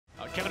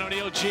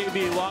O'Neal,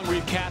 J.B. Long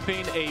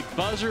recapping a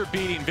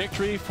buzzer-beating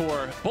victory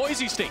for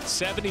Boise State,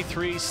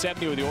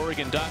 73-70 with the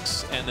Oregon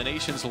Ducks, and the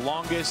nation's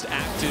longest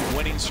active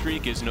winning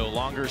streak is no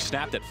longer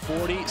snapped at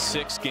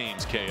 46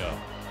 games, KO.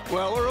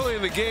 Well, early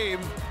in the game,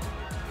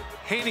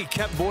 Haney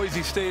kept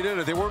Boise State in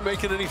it. They weren't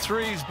making any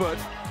threes, but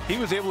he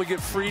was able to get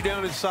free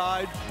down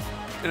inside.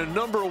 In a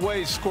number of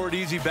ways, scored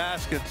easy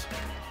baskets.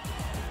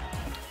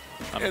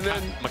 And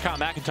then Makai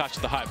McIntosh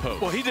at the high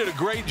post. Well, he did a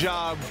great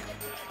job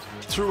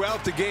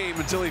throughout the game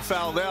until he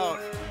fouled out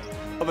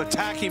of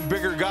attacking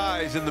bigger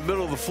guys in the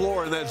middle of the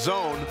floor in that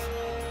zone.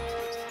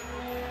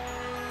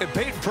 And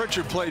Peyton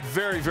Pritchard played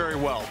very, very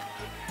well.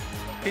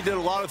 He did a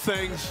lot of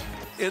things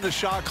in the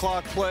shot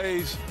clock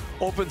plays,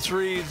 open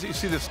threes. You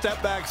see the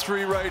step back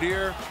three right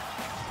here.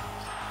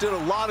 Did a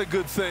lot of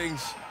good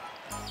things.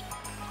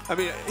 I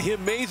mean, he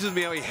amazes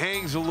me how he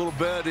hangs a little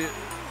bit.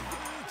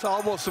 It's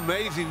almost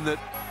amazing that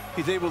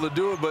he's able to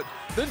do it. But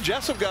then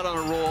Jessup got on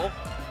a roll.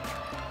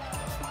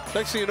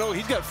 Next thing you know,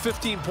 he's got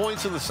 15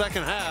 points in the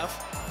second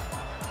half.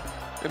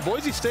 And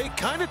Boise State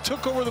kind of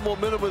took over the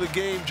momentum of the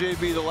game,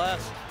 JB, the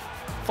last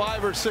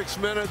 5 or 6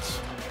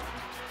 minutes.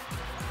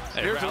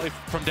 They rally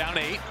from down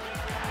 8.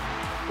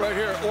 Right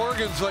here,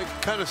 Oregon's like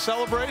kind of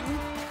celebrating.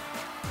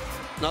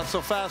 Not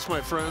so fast,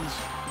 my friends.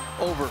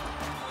 Over.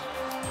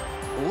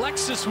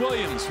 Lexus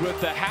Williams with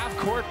the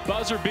half-court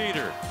buzzer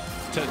beater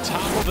to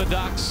topple the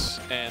Ducks,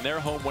 and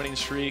their home winning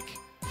streak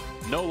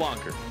no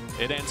longer.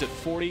 It ends at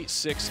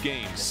 46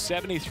 games,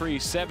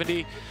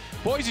 73-70.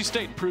 Boise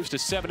State improves to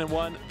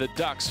 7-1. The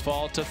Ducks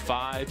fall to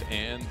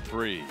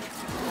 5-3.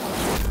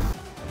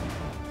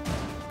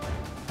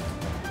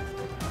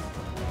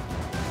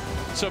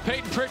 So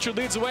Peyton Pritchard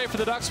leads the way for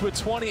the Ducks with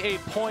 28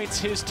 points.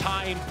 His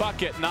tying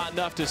bucket, not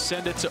enough to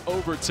send it to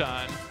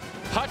overtime.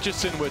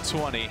 Hutchison with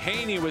 20,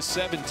 Haney with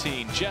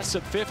 17,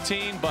 Jessup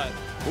 15, but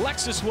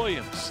Lexus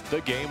Williams,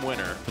 the game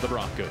winner for the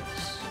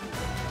Broncos.